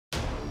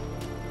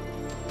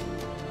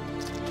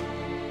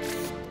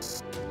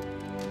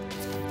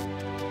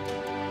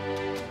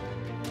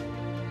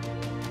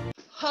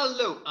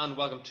Hello and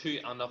welcome to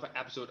another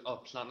episode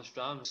of Planet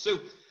Stran. So,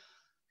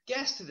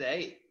 guest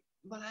today,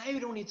 well, I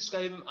would only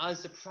describe him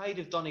as the pride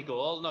of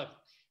Donegal. Now,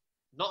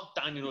 not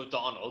Daniel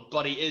O'Donnell,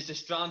 but he is the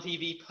Stran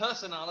TV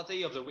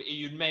personality of the.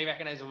 You may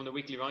recognise him on the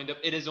weekly roundup.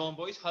 It is Eoghan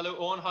Boyce. Hello,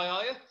 Eoghan. How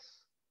are you?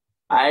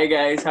 Hi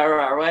guys, how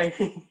are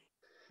we?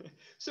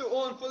 So,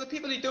 Eoghan, for the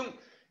people who don't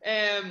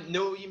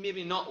know, you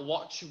maybe not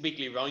watch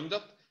weekly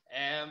roundup.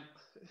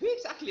 Who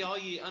exactly are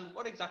you, and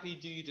what exactly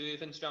do you do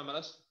within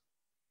Stranmillis?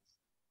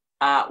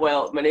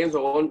 Well, my name's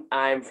Owen.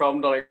 I'm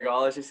from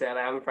Donegal, as you said.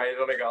 I am a pride of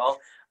Donegal.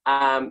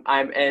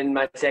 I'm in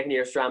my second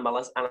year of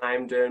Stranmillis, and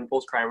I'm doing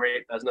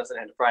post-primary business and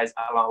enterprise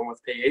along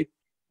with PE.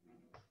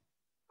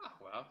 Ah,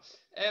 well.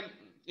 Are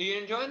you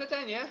enjoying it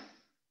then, yeah?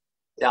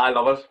 Yeah, I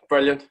love it.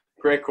 Brilliant.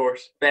 Great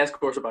course. Best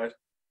course about.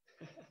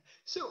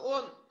 So,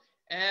 Owen,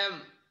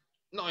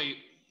 now,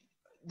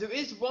 there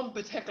is one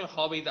particular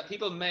hobby that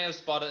people may have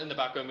spotted in the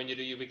background when you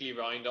do your weekly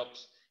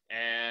roundups,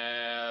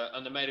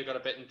 and they might have got a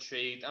bit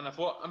intrigued. And I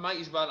thought I might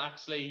as well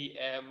actually,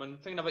 when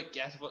thinking about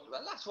guests, well,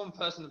 that's one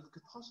person that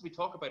could possibly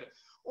talk about it.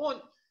 Owen,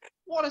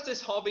 what is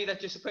this hobby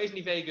that you're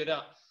surprisingly very good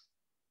at?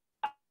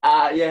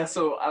 Yeah,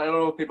 so I don't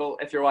know, people,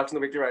 if you're watching the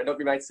weekly roundup,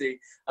 you might see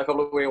a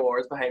couple of wee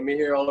awards behind me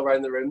here all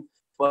around the room.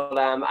 But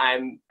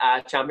I'm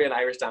a champion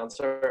Irish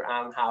dancer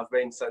and have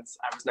been since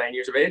I was 9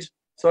 years of age.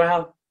 So I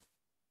have.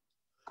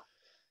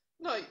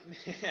 No,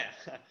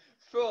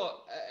 for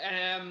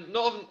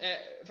Northern,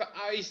 for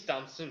Irish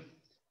dancing,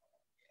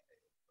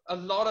 a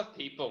lot of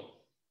people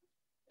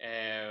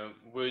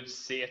would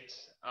see it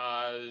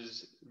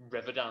as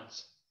river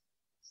dance,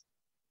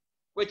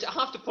 which I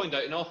have to point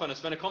out in all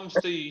fairness, when it comes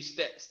to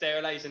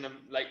sterilising and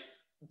like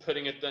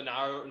putting it the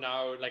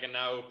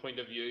narrow point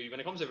of view, when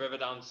it comes to river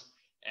dance,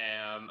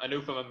 I know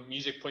from a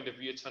music point of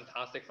view it's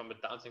fantastic, from a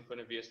dancing point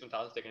of view it's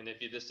fantastic, and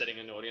if you're just sitting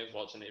in the audience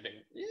watching it, you think,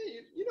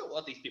 yeah, you know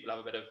what, these people have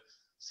a bit of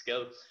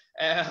skill,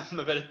 a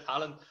bit of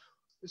talent.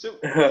 So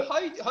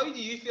how do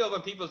you feel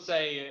when people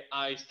say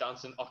Irish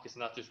dancing, oh, it's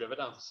not just river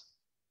dance?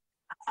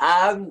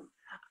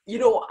 You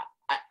know,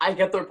 I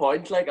get their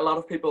point. Like a lot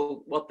of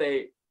people when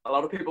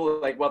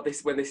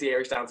they see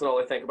Irish dancing, all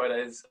they think about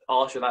is,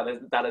 oh, sure,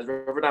 that is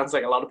river dance.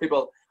 Like a lot of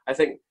people, I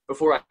think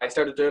before I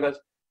started doing it,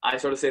 I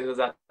sort of seen it as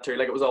that too.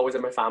 Like it was always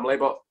in my family,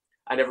 but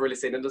I never really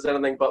seen it as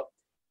anything. But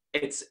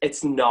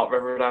it's not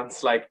river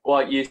dance. Like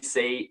what you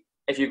see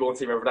if you go and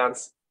see river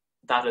dance,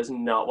 that is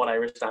not what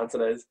Irish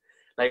dancing is.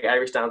 Like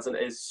Irish dancing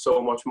is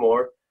so much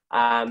more.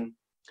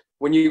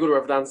 When you go to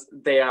river dance,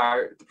 they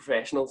are the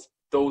professionals.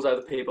 Those are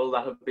the people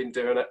that have been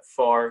doing it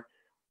for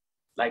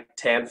like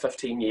 10,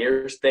 15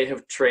 years. They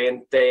have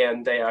trained day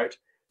in, day out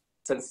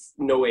since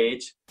no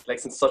age, like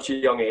since such a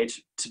young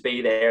age, to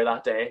be there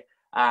that day.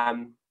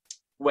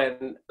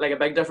 When like a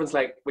big difference,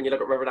 like when you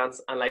look at river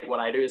dance and like what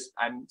I do is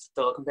I'm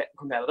still a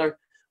competitor.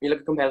 When you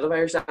look at competitive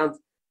Irish dance,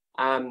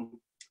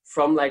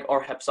 from like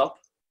our hips up,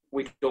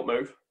 we don't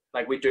move.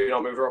 Like we do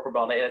not move our upper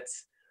body.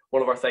 It's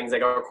one of our things.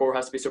 Like our core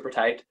has to be super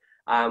tight.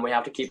 We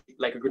have to keep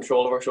like a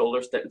control of our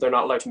shoulders. They're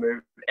not allowed to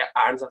move.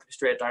 Arms have to be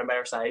straight down by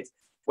our sides.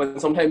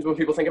 Sometimes when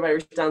people think of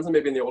Irish dancing,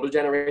 maybe in the older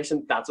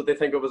generation, that's what they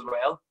think of as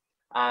well.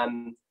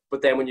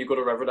 But then when you go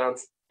to river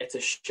dance, it's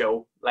a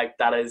show. Like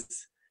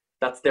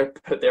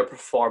they're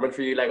performing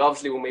for you. Like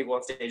obviously when we go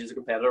on stage as a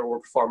competitor, we're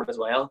performing as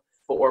well,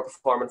 but we're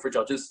performing for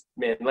judges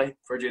mainly,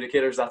 for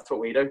adjudicators. That's what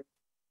we do.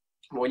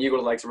 When you go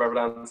to the likes of river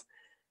dance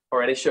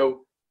or any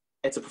show,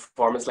 it's a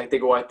performance. Like they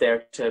go out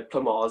there to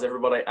plumose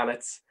everybody, and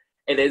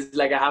it is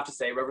like, I have to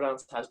say, river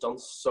dance has done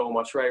so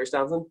much for Irish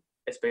dancing.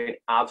 It's been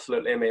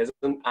absolutely amazing.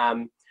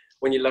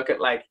 When you look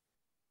at like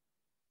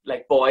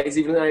boys,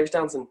 even in Irish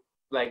dancing,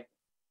 like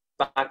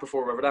back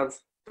before river dance,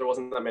 there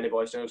wasn't that many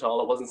boys doing it at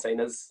all. It wasn't seen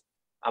as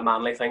a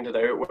manly thing to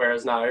do.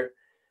 Whereas now,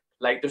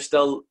 like there's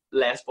still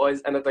less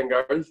boys in it than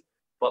girls,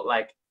 but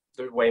like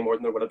there's way more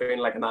than there would have been.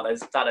 Like, and that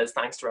is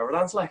thanks to river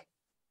dance. Like,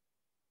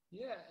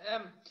 Yeah.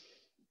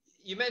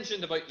 You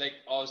mentioned about like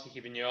obviously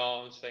keeping your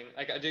arms thing.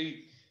 Like I do.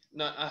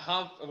 Now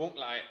I won't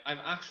lie. I'm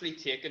actually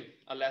taking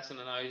a lesson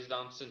in Irish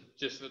dancing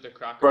just for the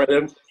crack of it.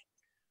 brilliant.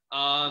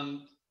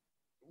 And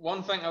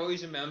one thing I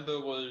always remember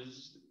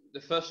was the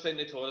first thing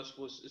they taught us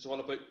was it's all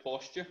about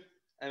posture.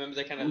 I remember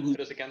they kind of put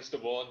us against the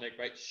wall and like,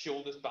 right,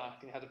 shoulders back,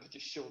 and you had to put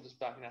your shoulders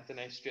back and you had to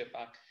nice straight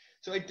back.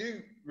 So I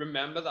do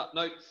remember that.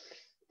 Now,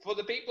 for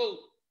the people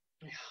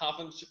who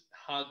haven't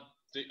had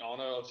the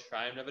honour of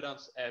trying river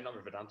dance, not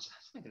river dance,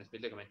 look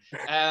at me,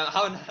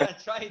 haven't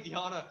tried the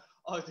honour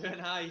of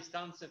doing Irish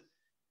dancing,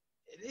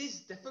 it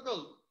is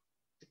difficult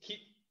to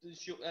keep the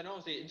show, and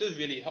honestly, it does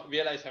really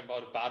realise how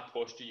bad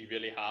posture you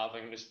really have.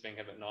 I'm just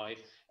thinking of it now.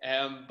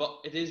 But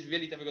it is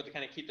really difficult to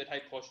kind of keep the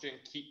tight posture and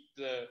keep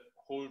the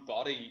whole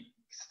body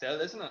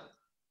still, isn't it?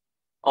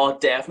 Oh,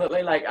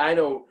 definitely. Like I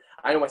know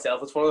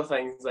myself. It's one of the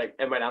things like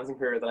in my dancing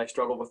career that I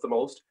struggled with the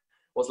most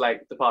was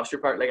like the posture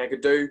part. Like I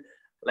could do,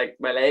 like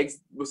my legs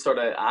was sort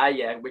of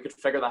yeah, we could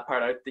figure that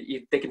part out.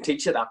 They can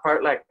teach you that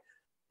part. Like,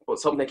 but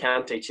something they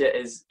can't teach you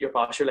is your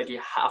posture. Like you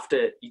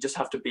just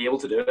have to be able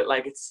to do it.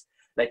 Like it's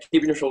like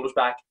keeping your shoulders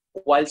back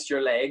whilst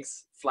your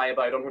legs fly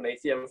about underneath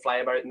you and fly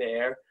about in the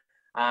air.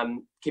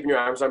 keeping your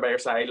arms down by your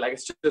side. Like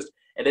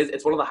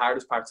it's one of the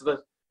hardest parts of it.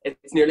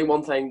 It's nearly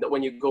one thing that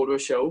when you go to a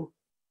show,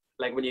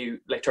 like when you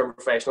like turn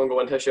professional and go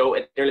into a show,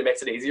 it nearly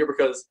makes it easier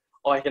because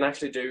I can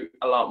actually do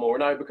a lot more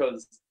now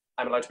because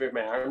I'm allowed to move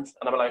my arms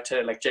and I'm allowed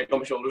to like jiggle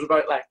my shoulders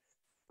about like.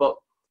 But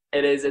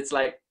it's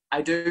like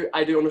I do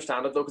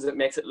understand it though, because it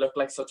makes it look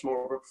like such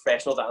more of a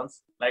professional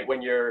dance. Like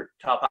when your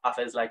top half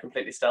is like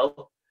completely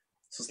still,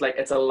 so it's like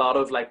it's a lot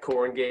of like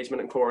core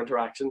engagement and core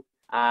interaction.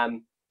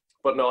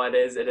 But no,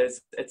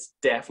 it's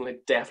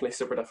definitely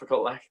super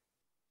difficult. Like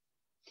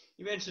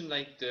you mentioned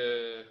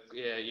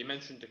you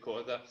mentioned the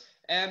core there.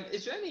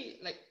 Is there any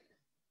like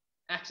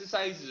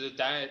exercises or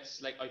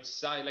diets like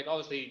outside, like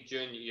obviously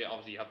you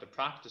have to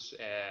practice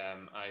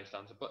Irish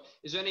dancing, but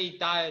is there any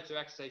diets or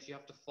exercise you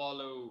have to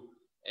follow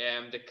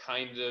the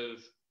kind of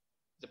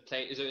the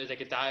play, is there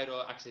like a diet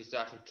or exercise to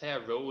actually play a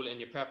role in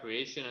your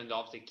preparation and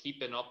obviously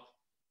keeping up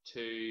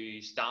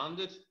to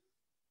standard?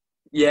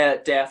 Yeah,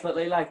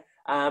 definitely. Like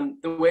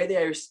the way the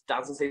Irish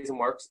dancing season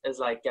works is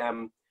like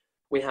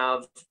we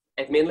have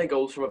it mainly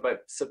goes from about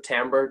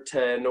September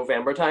to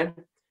November time,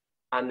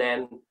 and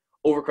then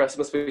over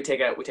Christmas we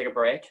take a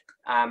break.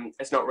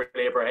 It's not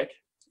really a break.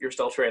 You're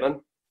still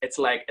training. It's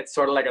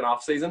sort of like an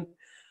off season,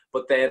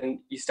 but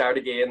then you start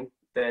again.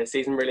 The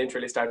season really and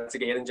truly starts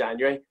again in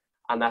January,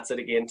 and that's it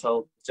again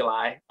till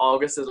July.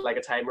 August is like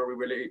a time where we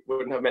really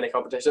wouldn't have many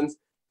competitions,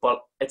 but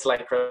it's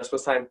like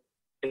Christmas time.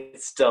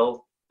 It's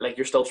still like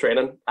you're still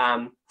training.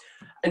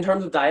 In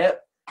terms of diet,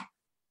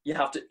 you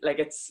have to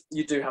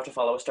you do have to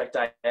follow a strict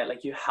diet.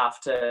 Like you have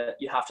to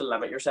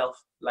limit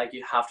yourself. Like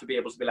you have to be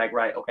able to be like,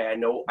 right, okay, I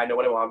know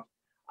what I want.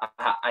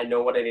 I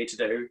know what I need to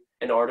do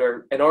in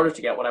order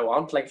to get what I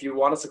want. Like if you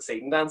want to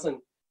succeed in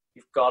dancing,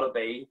 you've got to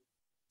be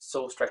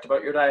so strict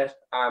about your diet.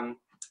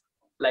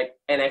 Like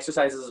in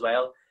exercises as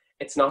well,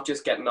 it's not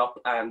just getting up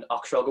and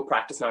sure, I'll go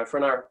practice now for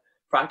an hour.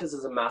 Practice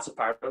is a massive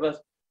part of it,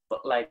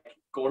 but like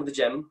going to the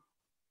gym,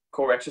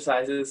 core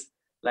exercises,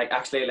 like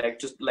actually like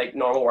just like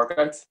normal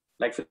workouts,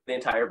 like for the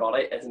entire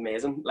body is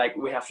amazing. Like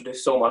we have to do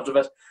so much of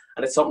it,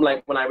 and it's something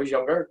like when I was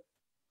younger,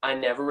 I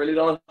never really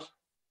done it.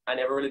 I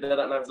never really did it,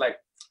 and I was like,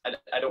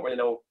 I don't really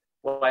know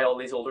why all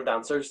these older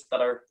dancers that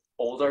are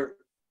older,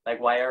 like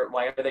why are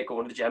they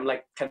going to the gym?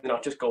 Like can they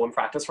not just go and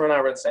practice for an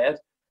hour instead?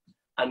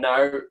 And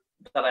now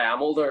that I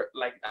am older,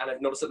 like, and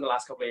I've noticed it in the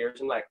last couple of years,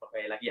 and like,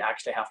 okay, like you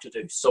actually have to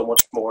do so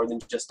much more than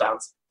just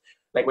dance.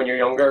 Like when you're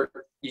younger,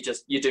 you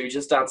do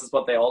just dance is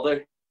what they all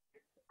do.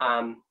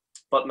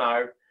 But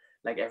now,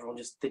 like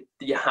everyone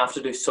you have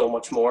to do so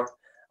much more.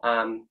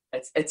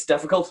 It's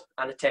difficult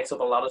and it takes up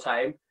a lot of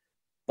time.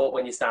 But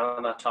when you stand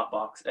on that top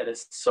box, it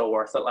is so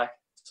worth it. Like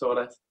so,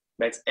 it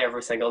makes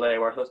every single day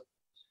worth it.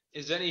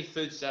 Is there any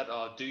foods that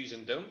are do's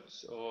and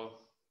don'ts, or?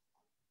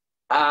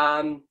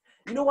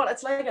 You know what?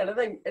 It's like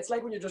anything. It's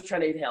like when you're just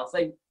trying to eat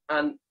healthy,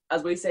 and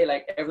as we say,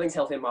 like everything's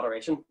healthy in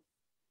moderation.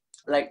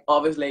 Like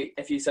obviously,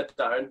 if you sit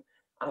down and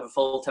have a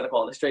full tin of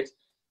Quality Street,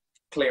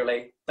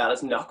 clearly that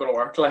is not going to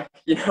work. Like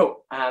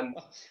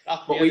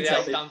But we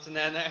tell people,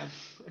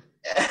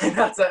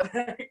 that's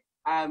it.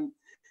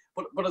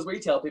 But as we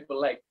tell people,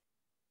 like,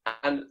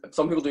 and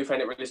some people do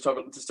find it really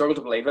struggle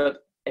to believe it.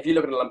 If you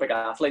look at an Olympic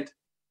athlete,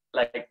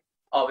 like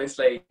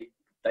obviously,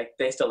 like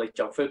they still eat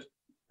junk food,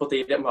 but they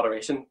eat it in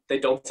moderation. They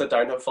don't sit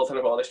down and have a full tin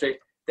of Quality Street.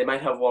 They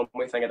might have one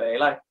wee thing a day.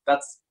 Like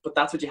that's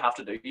what you have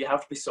to do. You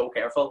have to be so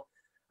careful.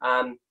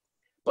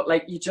 But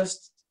like you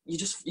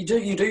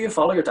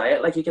follow your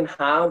diet. Like you can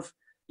have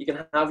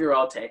your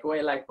odd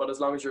takeaway. Like, but as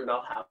long as you're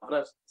not having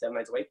it 7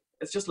 nights a week,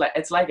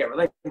 it's like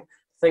everything. The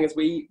thing is,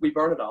 we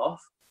burn it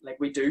off. Like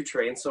we do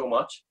train so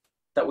much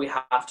that we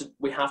have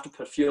to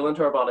put fuel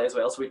into our body as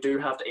well. So we do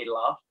have to eat a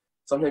lot.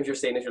 Sometimes you're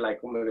seeing it, you're like,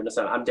 oh my goodness,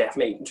 I'm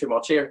definitely eating too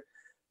much here.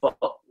 But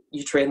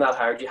you train that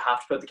hard, you have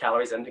to put the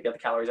calories in to get the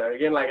calories out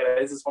again. Like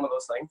it's one of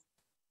those things.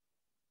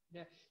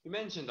 Yeah, you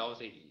mentioned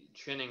obviously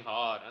training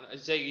hard, and I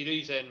say you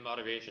do say in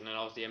moderation, and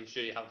obviously I'm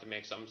sure you have to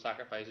make some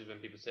sacrifices when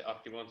people say, "Oh,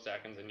 do you want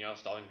seconds?" and you're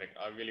stalling like,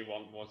 "I really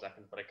want more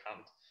seconds, but I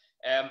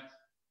can't."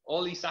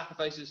 All these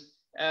sacrifices,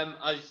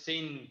 as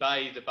seen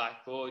by the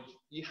backboard,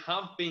 you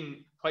have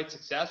been quite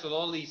successful.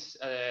 All these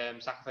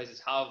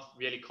sacrifices have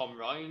really come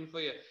round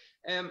for you.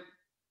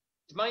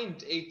 Do you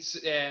mind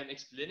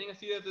explaining a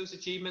few of those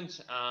achievements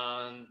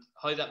and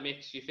how that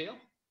makes you feel?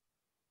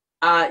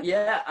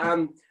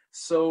 Yeah.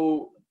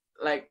 So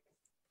like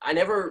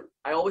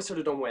I always sort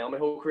of done well. My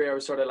whole career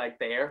was sort of like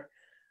there.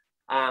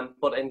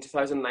 But in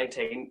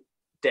 2019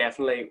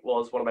 definitely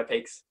was one of my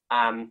peaks.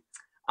 I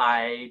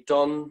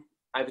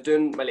was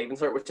doing my leaving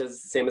cert, which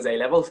is the same as A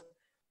levels.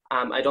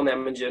 I done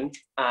them in June,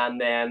 and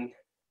then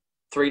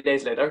 3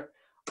 days later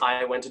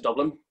I went to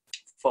Dublin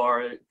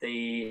for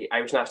the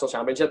Irish National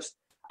Championships.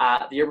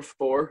 The year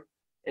before,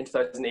 in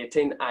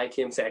 2018, I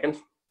came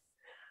second,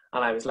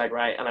 and I was like,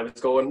 right, and I was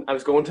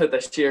going to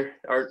this year,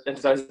 or in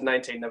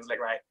 2019, I was like,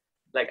 right,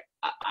 like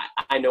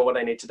I know what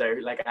I need to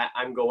do, like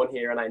I'm going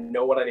here, and I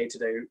know what I need to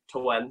do to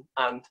win,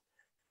 and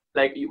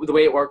like the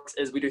way it works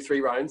is we do 3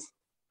 rounds,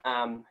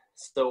 and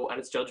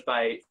it's judged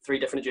by 3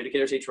 different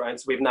adjudicators each round,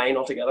 so we have 9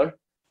 altogether,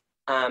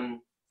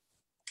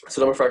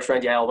 So then my first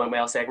round, yeah, all went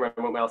well. Second round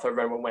went well. Third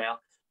round went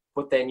well.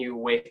 But then you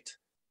wait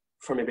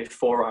for maybe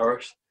 4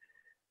 hours,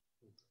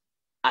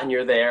 and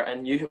you're there,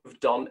 and you have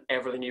done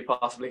everything you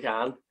possibly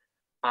can,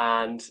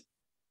 and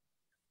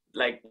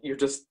like you're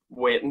just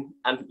waiting,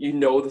 and you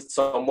know that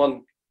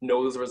someone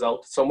knows the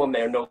result. Someone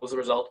there knows the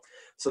result.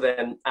 So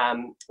then,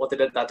 what they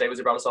did that day was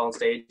they brought us all on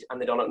stage,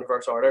 and they done it in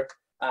reverse order.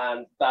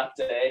 And that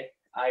day,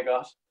 I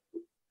got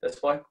this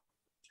boy.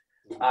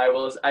 I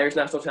was Irish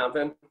national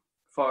champion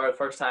for the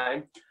first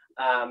time.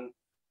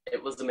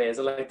 It was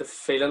amazing. Like the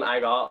feeling I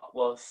got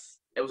was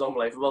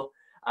unbelievable.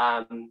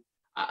 I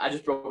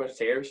just broke into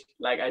tears.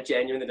 Like I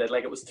genuinely did.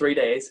 Like it was 3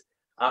 days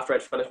after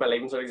I'd finished my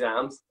leaving cert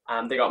exams,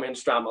 and they got me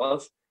into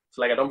Stranmillis.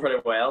 So like I done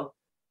pretty well.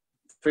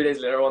 3 days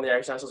later, on the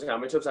Irish National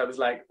Championships, I was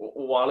like,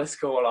 "What is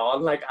going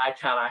on? Like I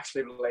can't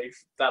actually believe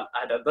that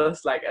I did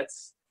this." Like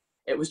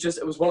it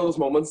was one of those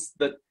moments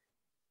that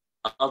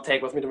I'll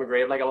take with me to my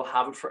grave. Like I will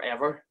have it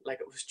forever. Like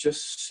it was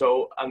just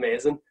so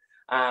amazing.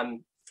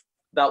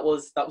 That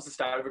was the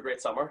start of a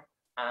great summer.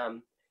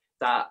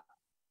 That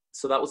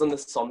was on the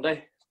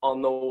Sunday.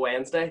 On the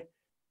Wednesday,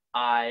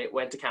 I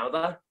went to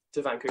Canada,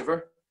 to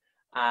Vancouver.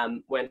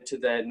 Went to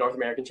the North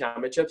American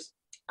Championships.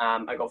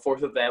 I got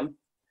fourth of them.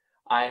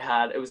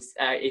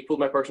 I equaled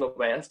my personal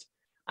best.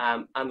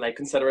 And like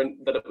considering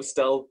that it was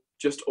still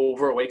just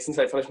over a week since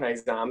I finished my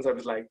exams, I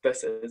was like,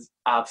 this is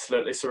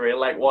absolutely surreal.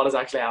 Like what is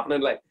actually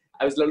happening? Like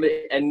I was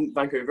literally in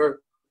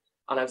Vancouver,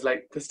 and I was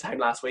like, this time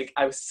last week,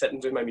 I was sitting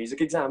doing my music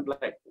exam.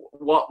 Like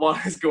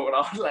what is going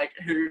on? Like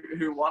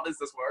what is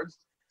this word?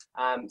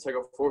 So I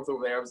got fourth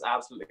over there. I was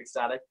absolutely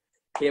ecstatic.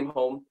 Came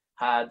home,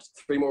 had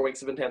 3 more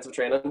weeks of intensive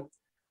training.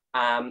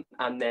 And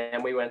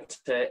then we went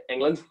to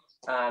England,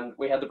 and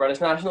we had the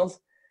British Nationals.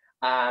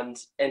 And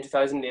in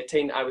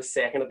 2018, I was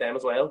second at them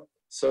as well.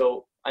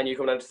 So I knew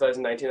coming into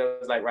 2019, I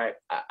was like, right,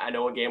 I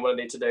know again what I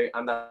need to do.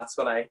 And that's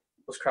when I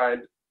was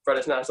crowned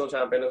British National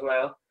Champion as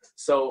well.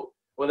 So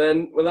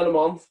within a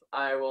month,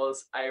 I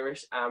was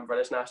Irish and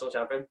British National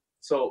Champion.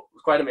 So it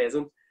was quite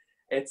amazing.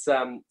 It's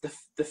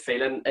the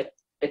feeling,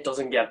 it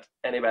doesn't get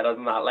any better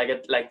than that.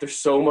 Like there's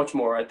so much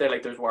more out there.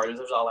 Like there's Worlds,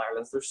 there's All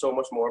Irelands, there's so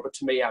much more. But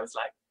to me, I was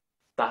like,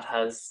 that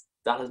has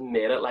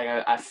made it. Like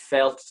I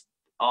felt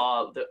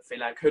the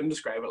feeling, I couldn't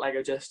describe it. Like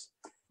it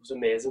was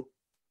amazing.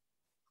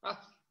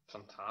 That's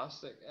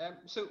fantastic.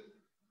 So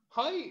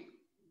how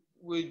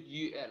would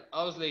you,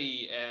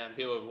 obviously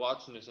people are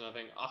watching this and I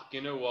think, oh,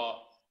 you know what,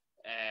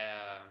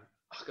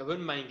 I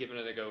wouldn't mind giving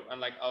it a go.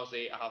 And like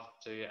obviously I have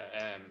to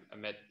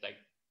admit, like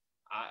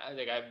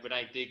when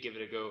I did give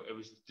it a go, it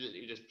was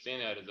literally just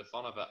playing out of the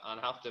fun of it, and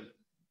I have to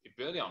be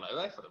really honest,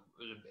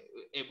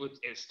 it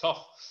was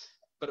tough,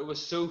 but it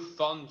was so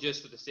fun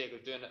just for the sake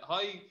of doing it.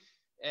 How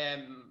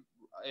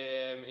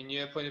in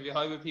your point of view,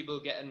 how would people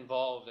get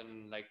involved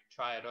and like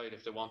try it out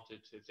if they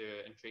wanted to, if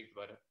they're intrigued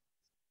about it?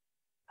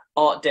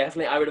 Oh,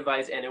 definitely. I would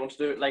advise anyone to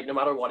do it. Like no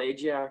matter what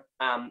age you are,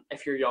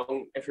 if you're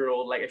young, if you're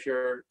old, like if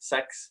you're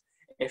 6,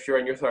 if you're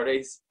in your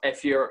 30s,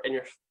 if you're in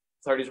your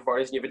 30s or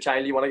 40s and you have a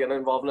child, you want to get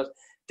involved in it,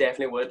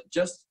 definitely would.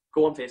 Just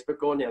go on Facebook,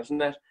 go on the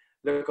internet,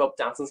 look up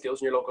dancing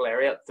skills in your local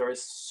area. There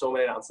is so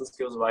many dancing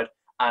skills about,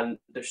 and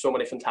there's so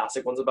many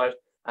fantastic ones about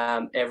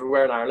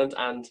everywhere in Ireland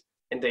and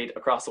indeed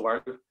across the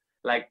world.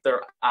 Like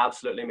they're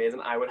absolutely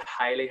amazing. I would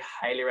highly,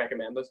 highly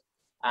recommend it.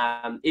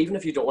 Even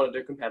if you don't want to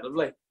do it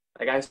competitively.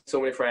 Like I have so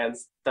many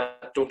friends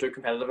that don't do it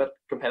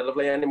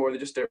competitively anymore. They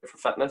just do it for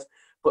fitness.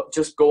 But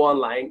just go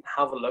online,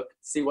 have a look,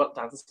 see what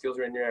dancing skills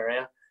are in your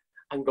area,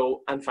 and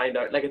go and find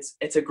out. Like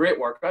it's a great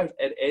workout.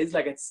 It is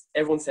like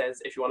everyone says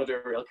if you want to do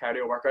a real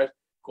cardio workout,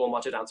 go and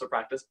watch a dancer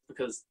practice,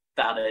 because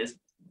that is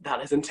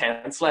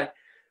intense. Like,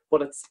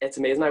 but it's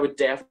amazing. I would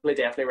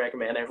definitely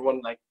recommend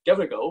everyone like give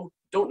it a go.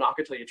 Don't knock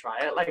it till you try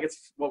it. Like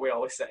it's what we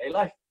always say.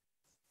 Like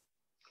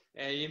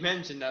you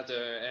mentioned that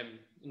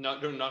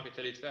don't knock it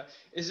till you try it.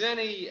 Is there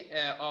any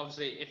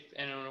obviously if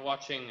anyone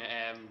watching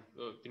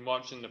been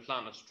watching the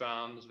Planet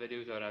Stran's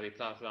videos, or maybe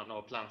Planet Strand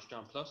or Planet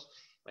Strand Plus,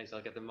 might as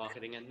well get the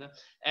marketing in there.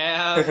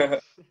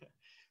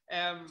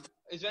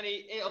 Is there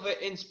any other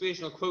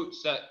inspirational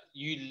quotes that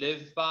you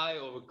live by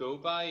or would go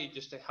by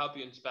just to help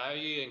you, inspire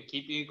you and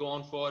keep you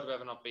going forward,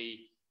 whether or not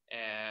be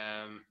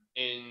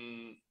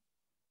in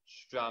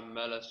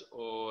Stranmillis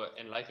or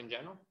in life in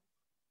general?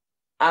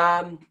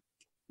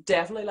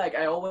 Definitely. Like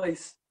I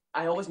always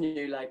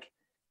knew, like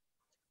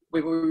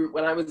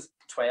when I was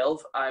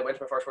 12, I went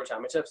to my first World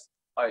Championships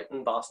out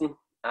in Boston,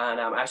 and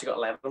I actually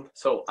got 11th.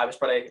 So I was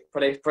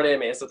pretty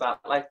amazed at that.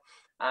 Like,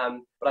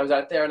 but I was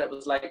out there, and it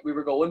was like we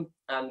were going,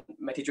 and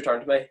my teacher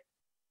turned to me,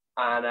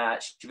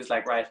 and she was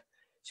like, right,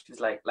 she was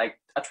like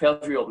a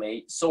 12-year-old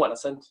me, so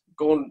innocent,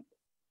 going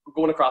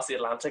across the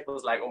Atlantic,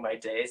 was like, oh my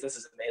days, this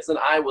is amazing.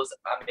 I was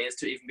amazed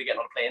to even be getting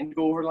on a plane to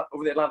go over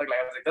the Atlantic. Like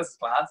I was like, this is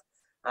class.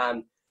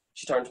 And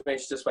she turned to me,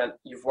 she just went,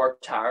 you've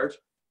worked hard,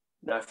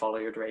 now follow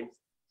your dreams.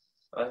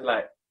 I was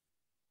like,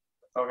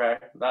 okay,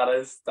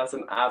 that's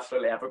an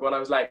absolutely epic one. I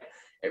was like,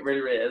 it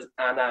really, really is.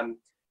 And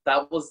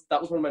that was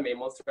one of my main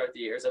ones throughout the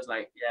years. I was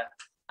like, yeah.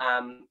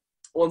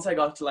 Once I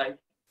got to like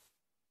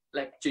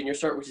junior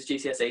cert, which is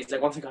GCSEs,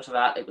 like once I got to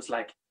that, it was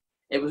like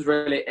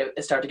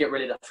it started to get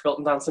really difficult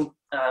in dancing.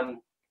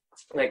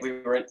 Like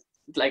we were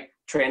like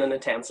training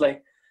intensely,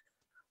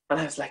 and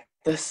I was like,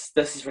 this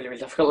is really,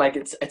 really difficult. Like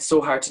it's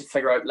so hard to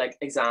figure out like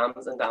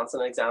exams and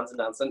dancing.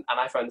 And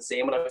I found the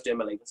same when I was doing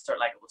my leaving cert.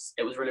 Like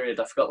it was really, really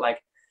difficult.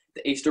 Like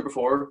the Easter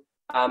before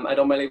I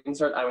done my leaving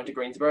cert, I went to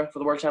Greensboro for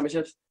the World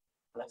Championships,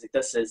 and I was like,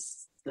 this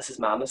is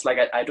madness. Like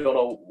I don't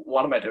know,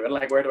 what am I doing?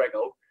 Like where do I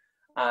go?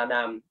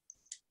 And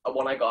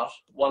one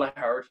I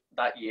heard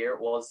that year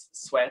was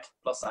sweat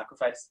plus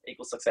sacrifice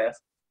equals success.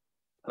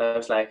 And I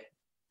was like,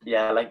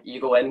 yeah, like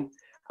you go in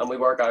and we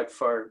work out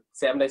for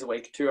 7 days a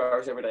week, 2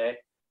 hours every day,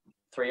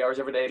 3 hours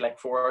every day, like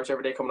 4 hours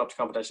every day coming up to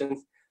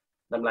competitions.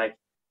 And I'm like,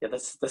 yeah,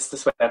 this is the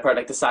sweat part,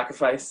 like the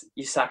sacrifice.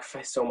 You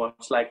sacrifice so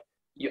much. Like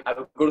I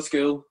would go to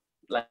school,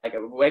 like I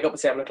would wake up at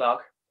 7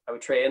 o'clock, I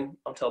would train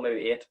until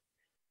maybe 8.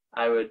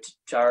 I would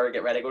shower,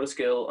 get ready, go to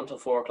school until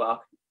 4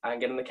 o'clock,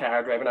 and get in the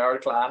car, drive an hour to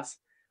class.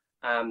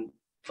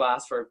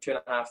 Class for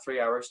 2.5, 3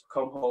 hours,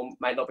 come home,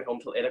 might not be home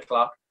till 8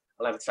 o'clock,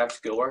 and I would start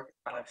schoolwork.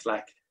 And I was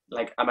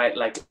like I might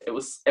like it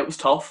was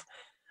tough,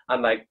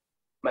 and like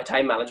my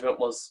time management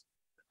was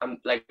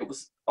it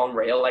was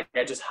unreal. Like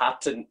I just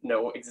had to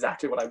know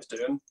exactly what I was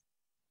doing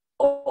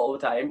all the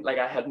time. Like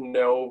I had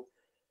no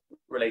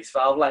release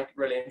valve, like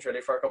really and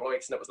truly, for a couple of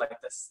weeks, and it was like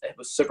this. It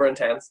was super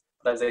intense,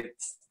 but I was like,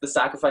 the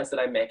sacrifice that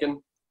I'm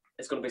making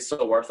is going to be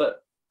so worth it.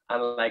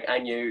 And like I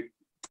knew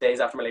days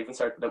after my leaving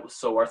cert that it was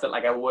so worth it.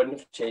 Like I wouldn't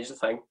have changed a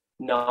thing,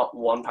 not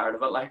one part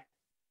of it. Like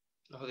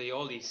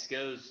all these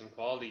skills and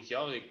qualities,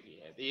 you're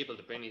be able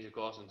to bring these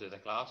across into the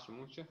classroom,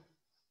 won't you?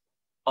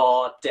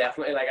 Oh,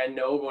 definitely. Like I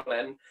know going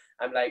in,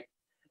 I'm like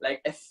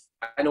if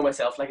I know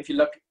myself, like if you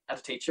look at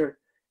a teacher,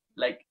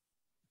 like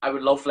I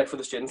would love like for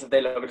the students, if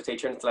they look at a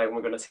teacher and it's like, oh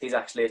my goodness, he's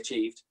actually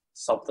achieved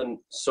something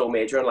so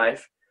major in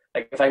life.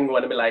 Like if I can go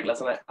in and be like,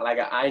 listen,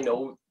 I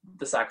know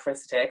the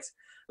sacrifice it takes.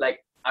 Like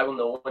I will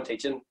know when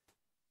teaching,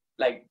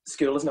 like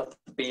school is not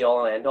the be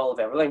all and end all of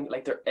everything.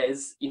 Like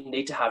you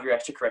need to have your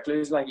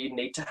extracurriculars. Like you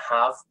need to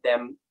have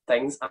them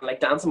things. And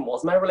like dancing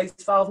was my release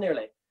valve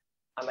nearly.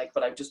 And like,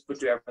 but I just would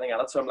do everything at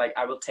it. So I'm like,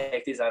 I will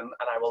take these in and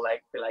I will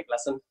like be like,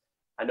 listen,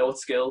 I know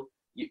it's school,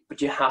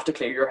 but you have to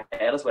clear your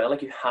head as well.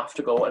 Like you have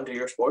to go and do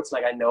your sports.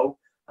 Like I know,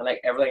 and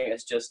like everything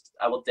is just,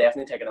 I will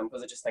definitely take it in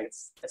because I just think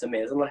it's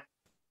amazing. Like.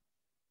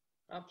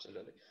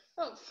 Absolutely.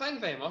 Well, thank you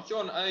very much,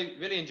 John. I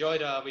really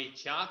enjoyed our wee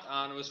chat,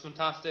 and it was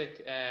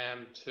fantastic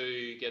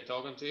to get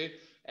talking to you.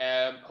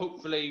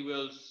 Hopefully,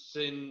 we'll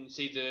soon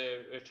see the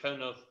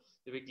return of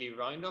the weekly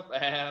roundup.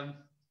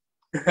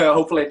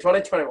 Hopefully,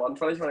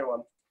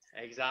 2021.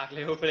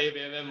 Exactly. Hopefully, it'll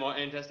be a bit more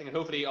interesting, and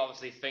hopefully,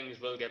 obviously,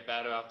 things will get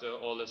better after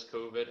all this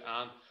COVID.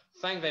 And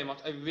thank you very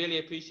much. I really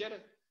appreciate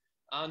it.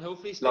 And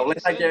hopefully, speak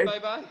to you soon.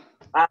 Bye-bye.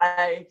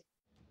 Bye.